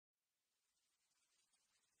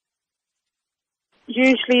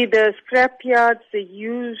Usually the scrapyards, the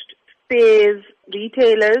used spares,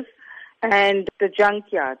 retailers, and the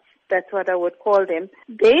junkyards. That's what I would call them.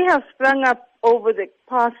 They have sprung up over the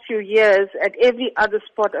past few years at every other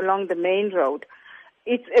spot along the main road.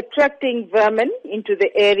 It's attracting vermin into the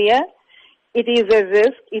area. It is a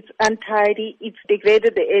risk. It's untidy. It's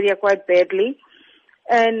degraded the area quite badly.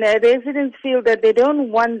 And residents feel that they don't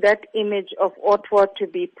want that image of Ottawa to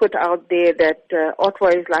be put out there, that Ottawa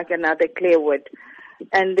is like another Clearwood.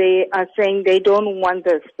 And they are saying they don't want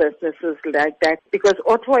those businesses like that because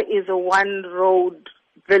Ottawa is a one-road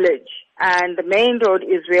village, and the main road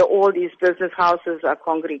is where all these business houses are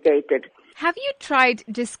congregated. Have you tried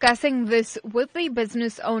discussing this with the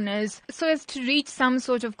business owners so as to reach some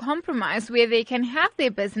sort of compromise where they can have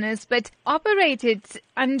their business but operate it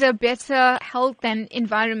under better health and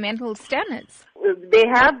environmental standards?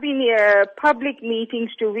 There have been public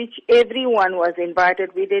meetings to which everyone was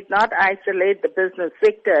invited. We did not isolate the business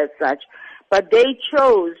sector as such, but they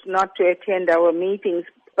chose not to attend our meetings.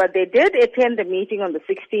 But they did attend the meeting on the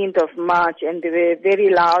 16th of March, and they were very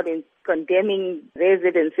loud in condemning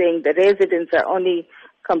residents, saying the residents are only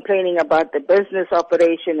complaining about the business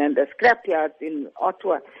operation and the scrapyards in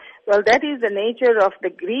Ottawa. Well, that is the nature of the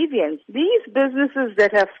grievance. These businesses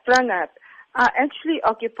that have sprung up are actually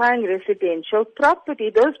occupying residential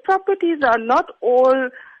property. Those properties are not all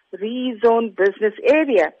rezoned business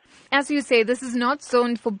area. As you say, this is not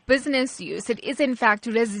zoned for business use. It is in fact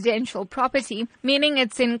residential property, meaning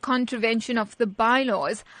it's in contravention of the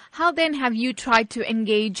bylaws. How then have you tried to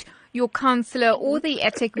engage your councillor or the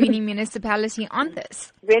eThekwini municipality on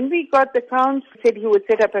this? When we got, the council said he would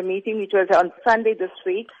set up a meeting, which was on Sunday this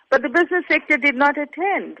week, but the business sector did not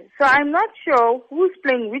attend. So I'm not sure who's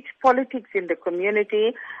playing which politics in the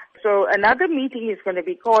community. So another meeting is going to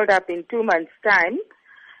be called up in 2 months' time,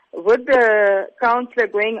 with the councillor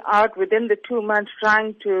going out within the 2 months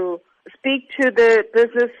trying to speak to the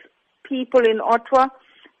business people in Ottawa,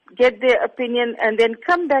 get their opinion, and then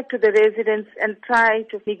come back to the residents and try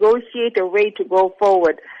to negotiate a way to go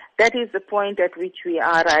forward. That is the point at which we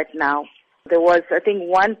are right now. There was, I think,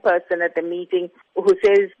 one person at the meeting who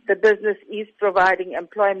says the business is providing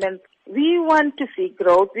employment. We want to see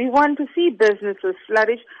growth. We want to see businesses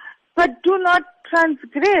flourish, but do not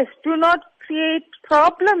transgress. Do not create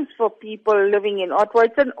problems for people living in Ottawa.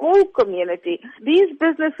 It's an old community. These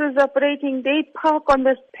businesses operating, they park on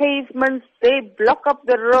the pavements, they block up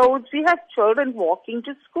the roads. We have children walking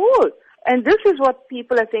to school. And this is what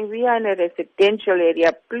people are saying. We are in a residential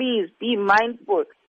area. Please be mindful.